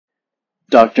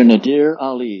Dr. Nadir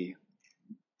Ali,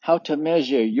 how to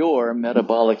measure your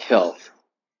metabolic health,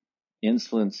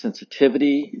 insulin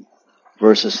sensitivity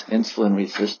versus insulin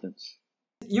resistance.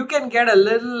 You can get a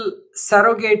little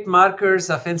surrogate markers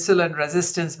of insulin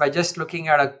resistance by just looking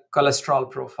at a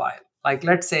cholesterol profile. Like,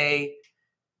 let's say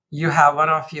you have one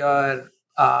of your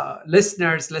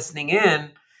listeners listening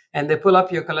in, and they pull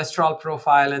up your cholesterol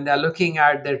profile and they're looking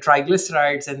at their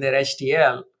triglycerides and their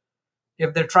HDL.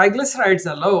 If their triglycerides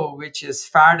are low, which is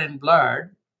fat in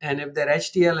blood, and if their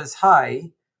HDL is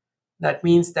high, that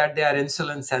means that they are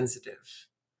insulin sensitive.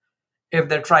 If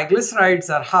their triglycerides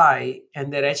are high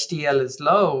and their HDL is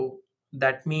low,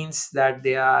 that means that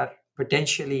they are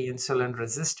potentially insulin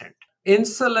resistant.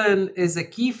 Insulin is a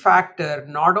key factor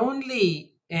not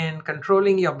only in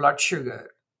controlling your blood sugar,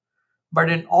 but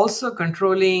in also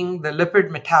controlling the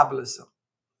lipid metabolism.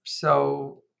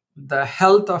 So, the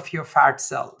health of your fat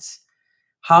cells,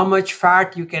 how much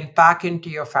fat you can pack into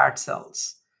your fat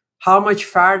cells, how much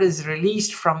fat is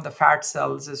released from the fat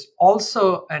cells is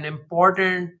also an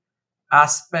important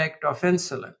aspect of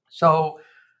insulin. So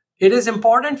it is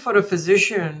important for a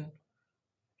physician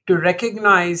to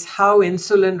recognize how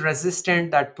insulin resistant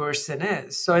that person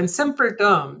is. So in simple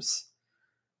terms,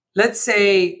 let's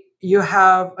say you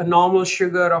have a normal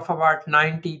sugar of about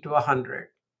 90 to 100.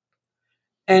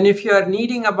 And if you are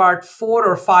needing about 4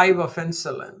 or 5 of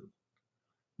insulin,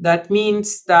 that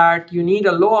means that you need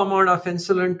a low amount of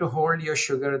insulin to hold your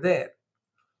sugar there.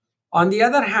 On the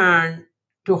other hand,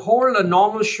 to hold a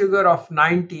normal sugar of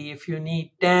 90, if you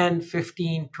need 10,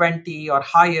 15, 20 or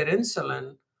higher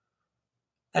insulin,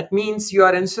 that means you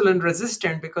are insulin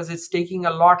resistant because it's taking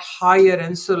a lot higher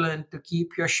insulin to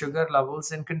keep your sugar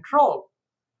levels in control,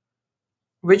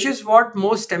 which is what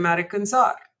most Americans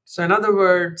are. So in other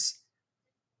words,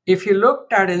 if you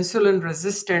looked at insulin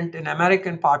resistant in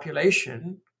American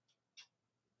population,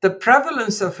 the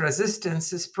prevalence of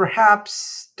resistance is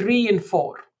perhaps 3 in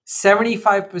 4.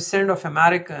 75% of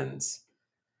Americans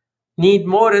need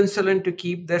more insulin to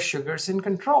keep their sugars in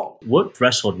control. What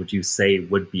threshold would you say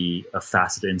would be a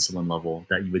fasted insulin level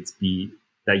that you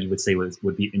would say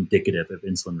would be indicative of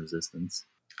insulin resistance?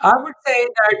 I would say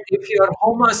that if your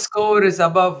HOMA score is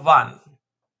above 1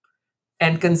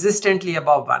 and consistently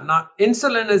above 1. Now,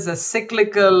 insulin is a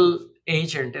cyclical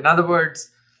agent. In other words,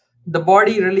 the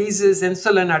body releases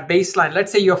insulin at baseline.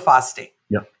 Let's say you're fasting.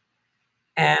 Yeah.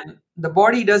 And the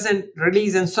body doesn't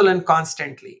release insulin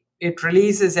constantly. It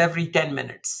releases every 10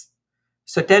 minutes.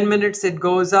 So 10 minutes it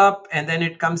goes up and then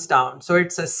it comes down. So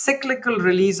it's a cyclical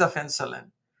release of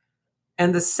insulin.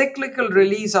 And the cyclical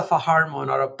release of a hormone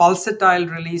or a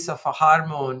pulsatile release of a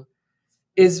hormone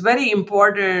is very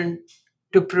important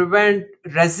to prevent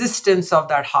resistance of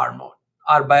that hormone.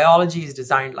 Our biology is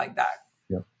designed like that.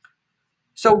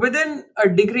 So within a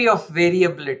degree of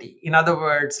variability, in other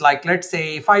words, like let's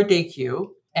say if I take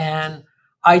you and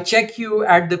I check you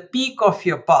at the peak of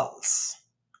your pulse,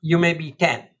 you may be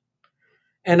 10.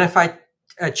 And if I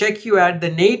check you at the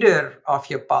nadir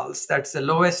of your pulse, that's the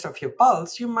lowest of your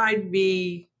pulse, you might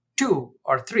be 2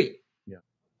 or 3. Yeah.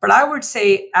 But I would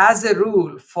say as a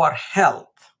rule for health,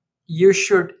 you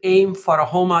should aim for a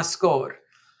HOMA score.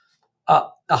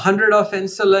 100 of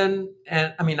insulin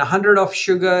and 100 of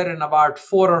sugar and about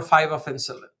 4 or 5 of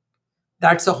insulin.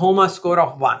 That's a HOMA score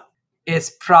of 1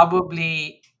 is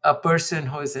probably a person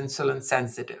who is insulin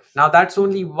sensitive. Now that's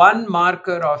only one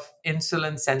marker of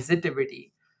insulin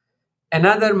sensitivity.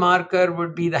 Another marker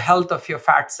would be the health of your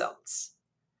fat cells.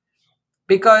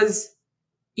 Because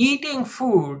eating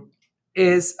food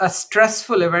is a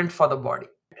stressful event for the body.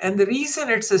 And the reason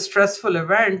it's a stressful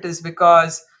event is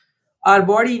because our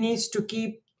body needs to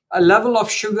keep a level of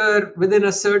sugar within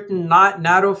a certain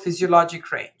narrow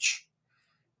physiologic range.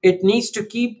 It needs to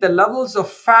keep the levels of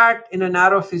fat in a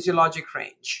narrow physiologic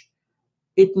range.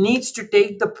 It needs to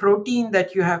take the protein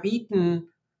that you have eaten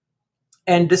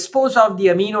and dispose of the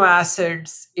amino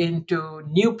acids into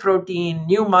new protein,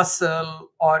 new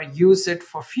muscle, or use it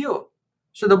for fuel.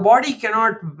 So the body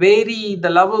cannot vary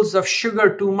the levels of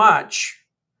sugar too much.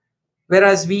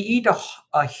 Whereas we eat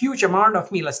a huge amount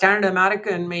of meal. A standard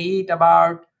American may eat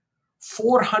about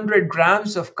 400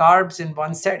 grams of carbs in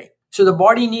one setting. So the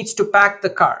body needs to pack the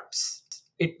carbs.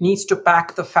 It needs to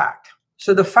pack the fat.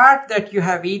 So the fat that you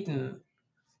have eaten,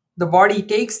 the body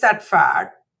takes that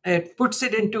fat, it puts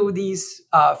it into these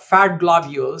fat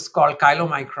globules called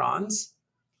chylomicrons.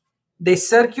 They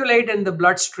circulate in the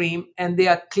bloodstream and they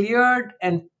are cleared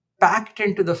and packed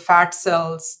into the fat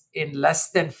cells in less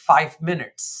than 5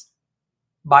 minutes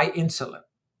by insulin.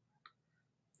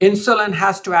 Insulin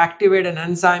has to activate an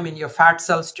enzyme in your fat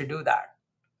cells to do that.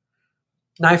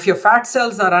 Now, if your fat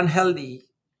cells are unhealthy,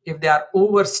 if they are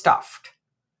overstuffed,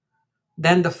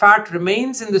 then the fat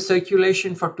remains in the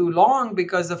circulation for too long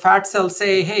because the fat cells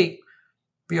say, hey,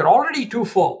 we are already too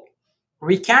full.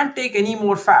 We can't take any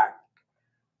more fat.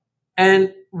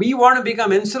 And we want to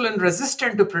become insulin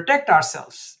resistant to protect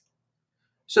ourselves.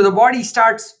 So the body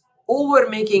starts over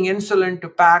making insulin to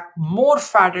pack more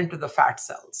fat into the fat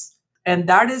cells. And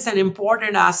that is an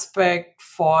important aspect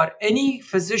for any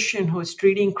physician who is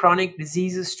treating chronic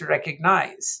diseases to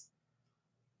recognize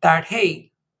that, hey,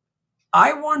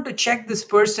 I want to check this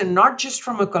person not just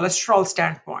from a cholesterol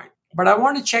standpoint, but I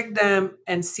want to check them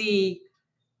and see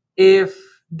if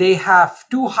they have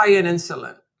too high an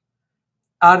insulin.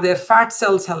 Are their fat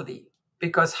cells healthy?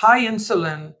 Because high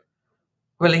insulin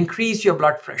will increase your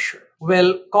blood pressure,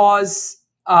 will cause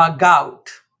gout,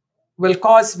 will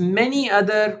cause many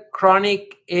other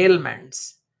chronic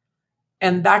ailments.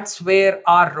 And that's where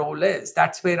our role is.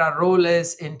 That's where our role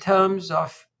is in terms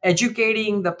of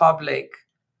educating the public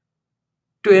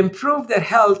to improve their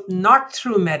health, not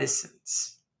through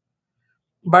medicines,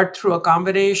 but through a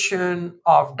combination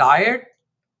of diet,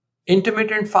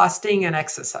 intermittent fasting, and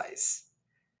exercise.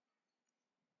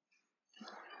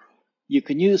 You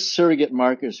can use surrogate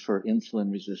markers for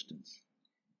insulin resistance.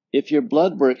 If your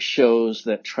blood work shows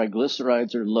that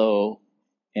triglycerides are low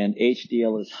and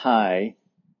HDL is high,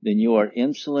 then you are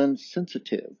insulin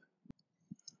sensitive,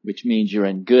 which means you're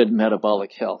in good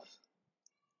metabolic health.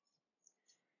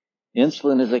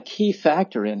 Insulin is a key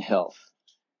factor in health.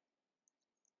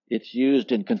 It's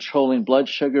used in controlling blood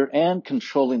sugar and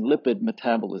controlling lipid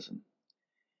metabolism.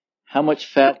 How much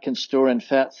fat can store in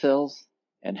fat cells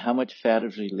and how much fat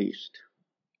is released.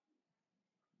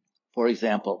 For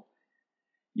example,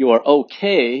 you are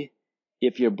okay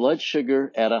if your blood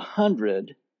sugar at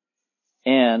 100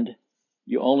 and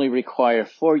you only require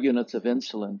 4 units of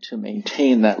insulin to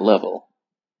maintain that level.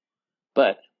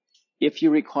 But if you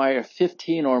require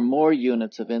 15 or more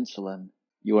units of insulin,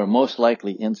 you are most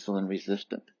likely insulin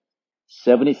resistant.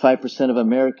 75% of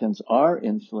Americans are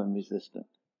insulin resistant.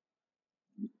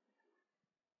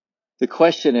 The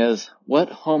question is, what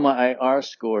HOMA-IR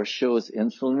score shows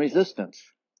insulin resistance?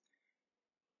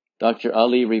 Dr.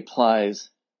 Ali replies,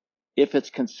 if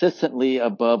it's consistently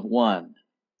above 1.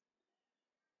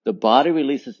 The body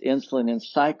releases insulin in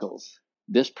cycles.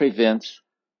 This prevents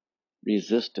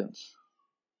resistance.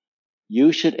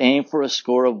 You should aim for a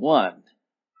score of 1,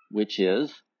 which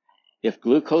is if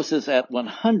glucose is at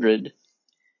 100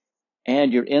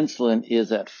 and your insulin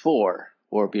is at 4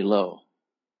 or below.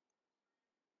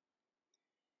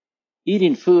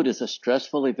 Eating food is a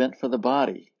stressful event for the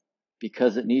body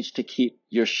because it needs to keep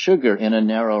your sugar in a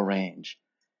narrow range,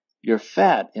 your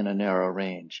fat in a narrow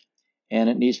range, and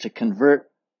it needs to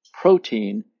convert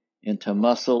protein into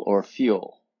muscle or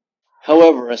fuel.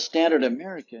 However, a standard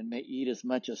American may eat as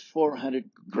much as 400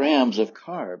 grams of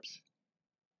carbs.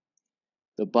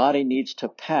 The body needs to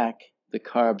pack the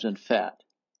carbs and fat,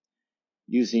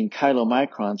 using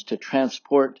chylomicrons to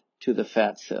transport to the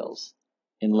fat cells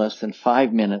in less than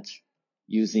 5 minutes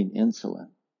using insulin.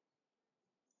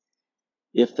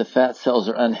 If the fat cells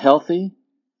are unhealthy,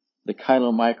 the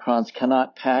chylomicrons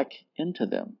cannot pack into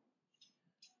them,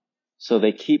 so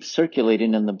they keep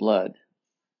circulating in the blood.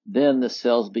 Then the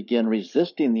cells begin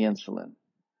resisting the insulin,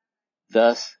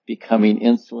 thus becoming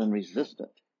insulin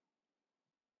resistant.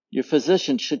 Your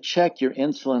physician should check your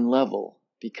insulin level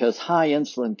because high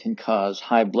insulin can cause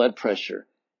high blood pressure,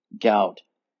 gout,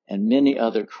 and many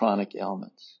other chronic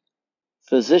ailments.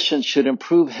 Physicians should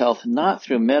improve health not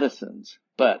through medicines,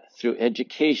 but through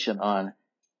education on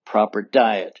proper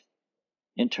diet,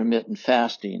 intermittent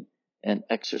fasting, and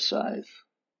exercise.